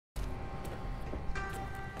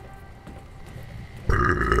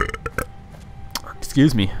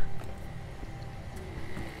Excuse me.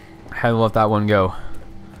 I had to let that one go.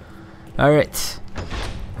 Alright.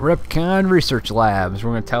 Repcon Research Labs.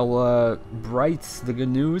 We're going to tell Bright the good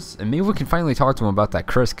news. And maybe we can finally talk to him about that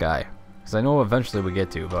Chris guy. Because I know eventually we get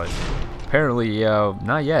to, but apparently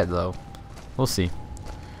not yet, though. We'll see.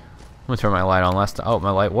 I'm going to turn my light on last time. Oh,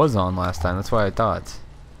 my light was on last time. That's what I thought.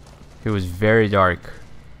 It was very dark.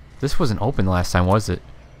 This wasn't open last time, was it?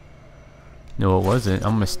 No, it wasn't.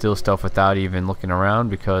 I'm going to steal stuff without even looking around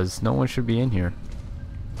because no one should be in here.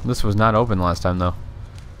 This was not open last time, though.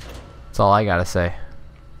 That's all I got to say.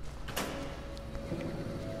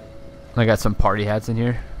 I got some party hats in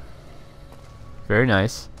here. Very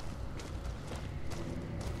nice.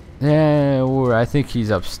 Yeah, I think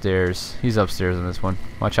he's upstairs. He's upstairs in this one.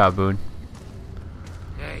 Watch out, Boone.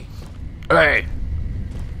 Hey. Hey!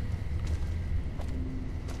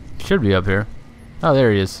 Should be up here. Oh,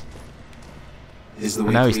 there he is.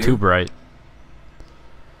 Now he's too bright.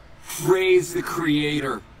 Praise the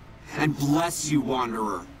Creator, and bless you,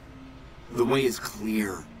 Wanderer. The way is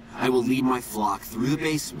clear. I will lead my flock through the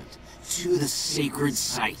basement to the sacred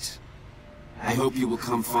site. I hope you will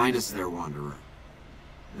come find us there, Wanderer.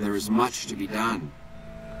 There is much to be done.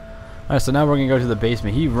 Alright, so now we're going to go to the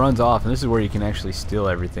basement. He runs off, and this is where you can actually steal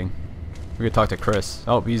everything. We're going to talk to Chris.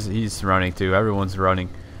 Oh, he's running too. Everyone's running.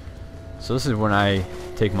 So this is when I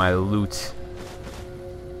take my loot.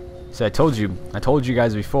 So I told you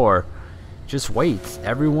guys before, just wait.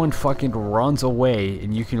 Everyone fucking runs away,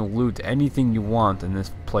 and you can loot anything you want in this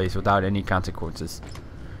place without any consequences.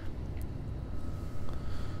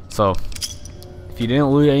 So, if you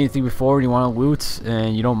didn't loot anything before and you want to loot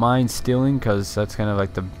and you don't mind stealing, because that's kind of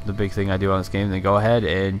like the big thing I do on this game, then go ahead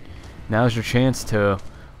and now's your chance to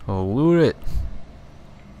loot it.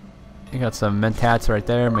 You got some mentats right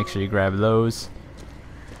there. Make sure you grab those.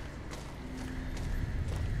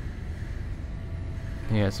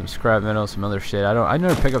 Yeah, some scrap metal, some other shit. I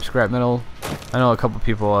never pick up scrap metal. I know a couple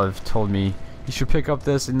people have told me you should pick up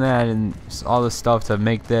this and that and all this stuff to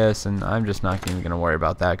make this, and I'm just not even gonna worry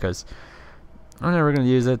about that because I'm never gonna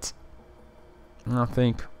use it. I don't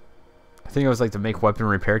think. I think it was like to make weapon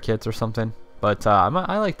repair kits or something. But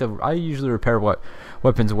I usually repair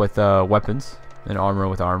weapons with weapons and armor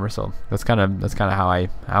with armor. So that's kind of how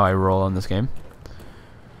I roll in this game.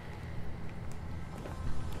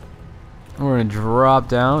 We're gonna drop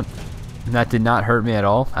down, and that did not hurt me at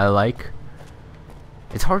all.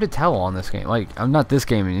 It's hard to tell on this game. Like, I'm not this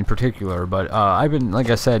game in particular, but I've been, like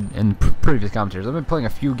I said in previous commentaries, I've been playing a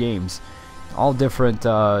few games, all different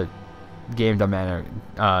game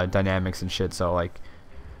dynamics and shit. So like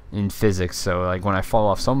in physics, so like when I fall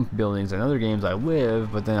off some buildings and other games I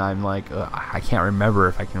live, but then I'm like I can't remember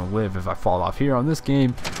if I can live if I fall off here on this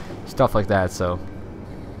game, stuff like that. So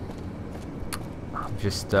I'm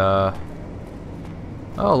just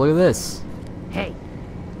oh, look at this. Hey.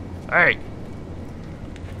 Alright.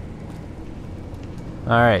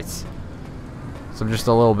 Alright. So I'm just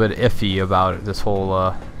a little bit iffy about this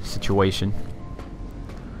whole situation.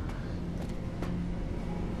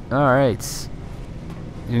 Alright.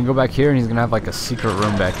 You can go back here and he's gonna have like a secret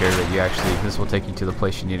room back here that you actually, this will take you to the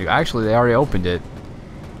place you need to go. Actually, they already opened it.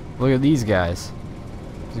 Look at these guys.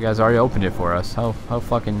 These guys already opened it for us. How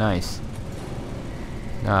fucking nice.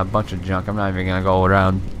 A bunch of junk. I'm not even gonna go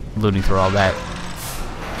around looting through all that.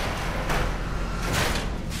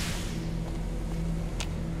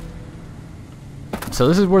 So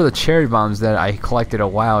this is where the cherry bombs that I collected a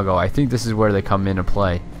while ago, I think this is where they come into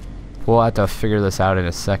play. We'll have to figure this out in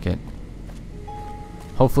a second.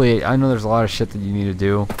 Hopefully, I know there's a lot of shit that you need to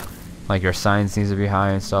do, like your science needs to be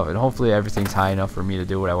high and stuff, and hopefully everything's high enough for me to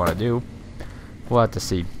do what I want to do. We'll have to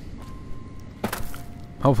see.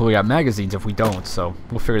 Hopefully we got magazines if we don't, so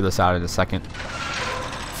we'll figure this out in a second.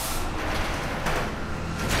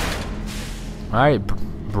 Alright,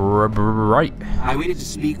 right. I waited to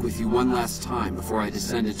speak with you one last time before I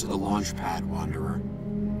descended to the launch pad, Wanderer.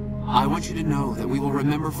 I want you to know that we will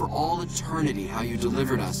remember for all eternity how you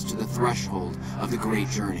delivered us to the threshold of the great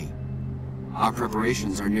journey. Our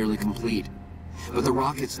preparations are nearly complete, but the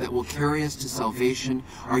rockets that will carry us to salvation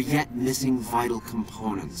are yet missing vital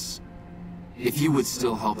components. If you would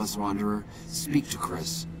still help us, Wanderer, speak to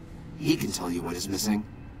Chris. He can tell you what is missing.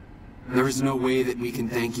 There is no way that we can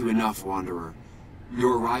thank you enough, Wanderer.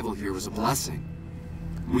 Your arrival here was a blessing.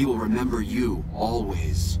 We will remember you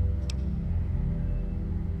always.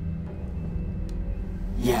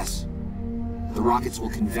 Yes, the rockets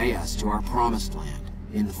will convey us to our promised land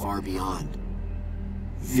in the far beyond.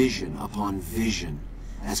 Vision upon vision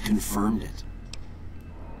has confirmed it.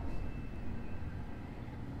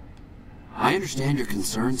 I understand your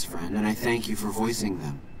concerns, friend, and I thank you for voicing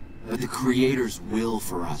them. but the Creator's will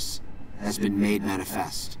for us has been made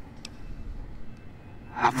manifest.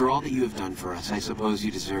 After all that you have done for us, I suppose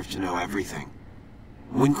you deserve to know everything.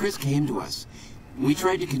 When Chris came to us, we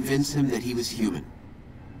tried to convince him that he was human.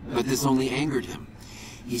 But this only angered him.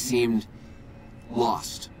 He seemed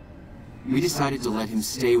lost. We decided to let him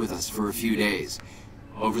stay with us for a few days,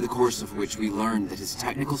 over the course of which we learned that his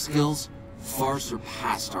technical skills far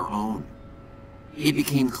surpassed our own. It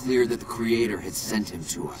became clear that the Creator had sent him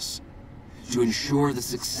to us, to ensure the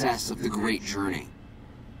success of the great journey.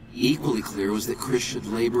 Equally clear was that Chris should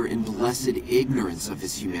labor in blessed ignorance of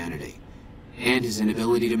his humanity, and his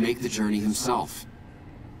inability to make the journey himself.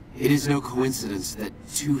 It is no coincidence that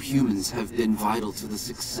two humans have been vital to the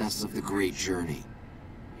success of the great journey.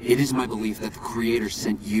 It is my belief that the Creator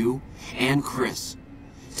sent you and Chris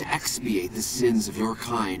to expiate the sins of your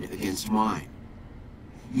kind against mine.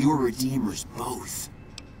 You are redeemers both.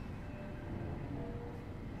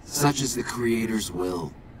 Such is the Creator's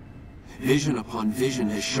will. Vision upon vision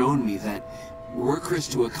has shown me that were Chris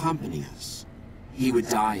to accompany us, he would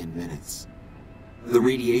die in minutes. The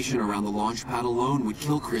radiation around the launch pad alone would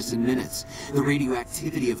kill Chris in minutes. The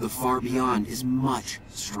radioactivity of the far beyond is much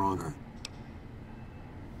stronger.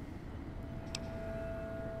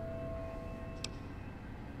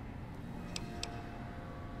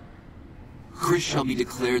 Chris shall be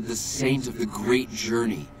declared the saint of the great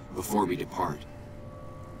journey before we depart.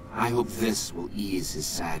 I hope this will ease his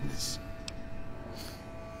sadness.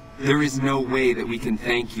 There is no way that we can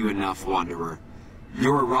thank you enough, Wanderer.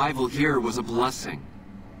 Your arrival here was a blessing.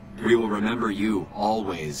 We will remember you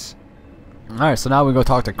always. Alright, so now we go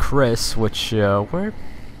talk to Chris, which, where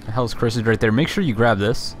the hell is Chris? Is right there. Make sure you grab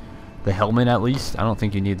this. The helmet, at least. I don't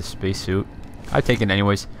think you need the spacesuit. I take it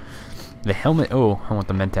anyways. The helmet, oh, I want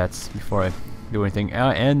the Mentats before I do anything.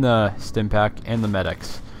 And the stim pack and the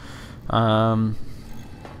medics.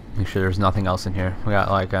 Make sure there's nothing else in here. We got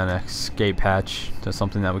like an escape hatch to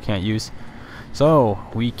something that we can't use. So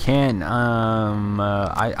we can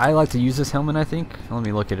I like to use this helmet, I think. Let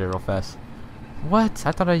me look at it real fast. What?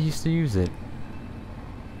 I thought I used to use it.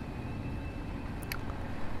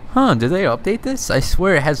 Huh, did they update this? I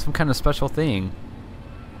swear it has some kind of special thing.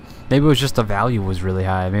 Maybe it was just the value was really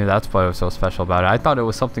high. Maybe that's why it was so special about it. I thought it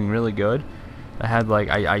was something really good. I had like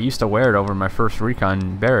I used to wear it over my first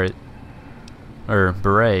recon Barrett. Or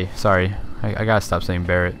beret, sorry. I gotta stop saying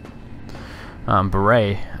Barrett.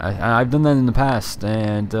 Beret. I've done that in the past,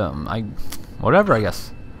 and whatever, I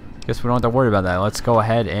guess. Guess we don't have to worry about that. Let's go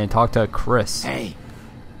ahead and talk to Chris. Hey,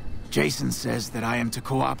 Jason says that I am to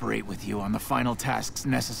cooperate with you on the final tasks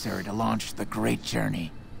necessary to launch the Great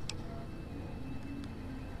Journey.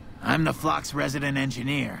 I'm the Phlox resident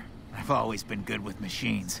engineer. I've always been good with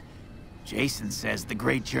machines. Jason says the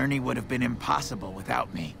Great Journey would have been impossible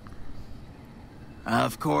without me.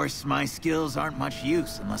 Of course, my skills aren't much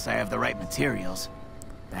use unless I have the right materials.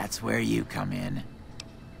 That's where you come in.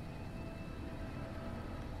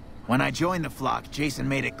 When I joined the flock, Jason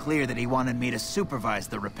made it clear that he wanted me to supervise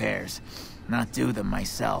the repairs, not do them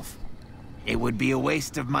myself. It would be a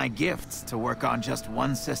waste of my gifts to work on just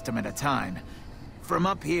one system at a time. From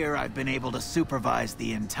up here, I've been able to supervise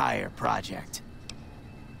the entire project.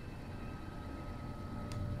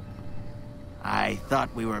 I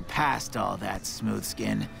thought we were past all that,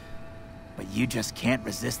 Smoothskin. But you just can't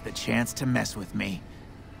resist the chance to mess with me.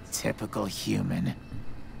 Typical human.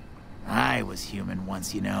 I was human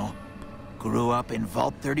once, you know. Grew up in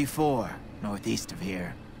Vault 34, northeast of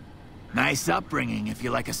here. Nice upbringing if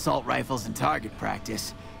you like assault rifles and target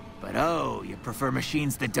practice. But oh, you prefer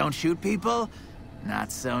machines that don't shoot people?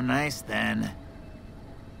 Not so nice then.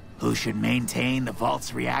 Who should maintain the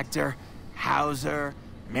Vault's reactor? Hauser?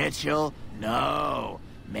 Mitchell? No.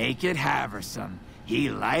 Make it Haversam. He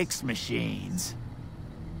likes machines.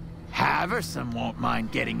 Haversam won't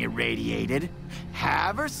mind getting irradiated.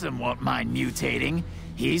 Haversam won't mind mutating.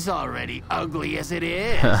 He's already ugly as it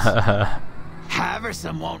is.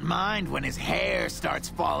 Haversam won't mind when his hair starts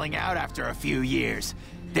falling out after a few years.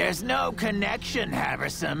 There's no connection,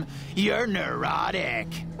 Haversam. You're neurotic.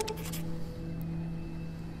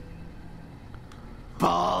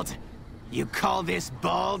 Bald. You call this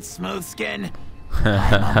bald, Smoothskin?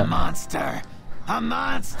 I'm a monster. A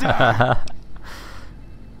monster!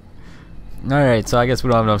 Alright, so I guess we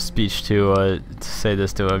don't have enough speech to say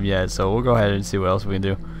this to him yet, so we'll go ahead and see what else we can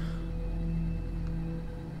do.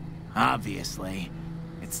 Obviously.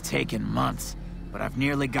 It's taken months, but I've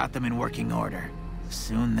nearly got them in working order.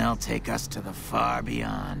 Soon they'll take us to the far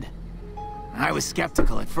beyond. I was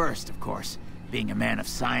skeptical at first, of course, being a man of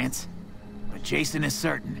science. But Jason is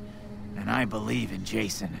certain, and I believe in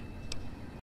Jason.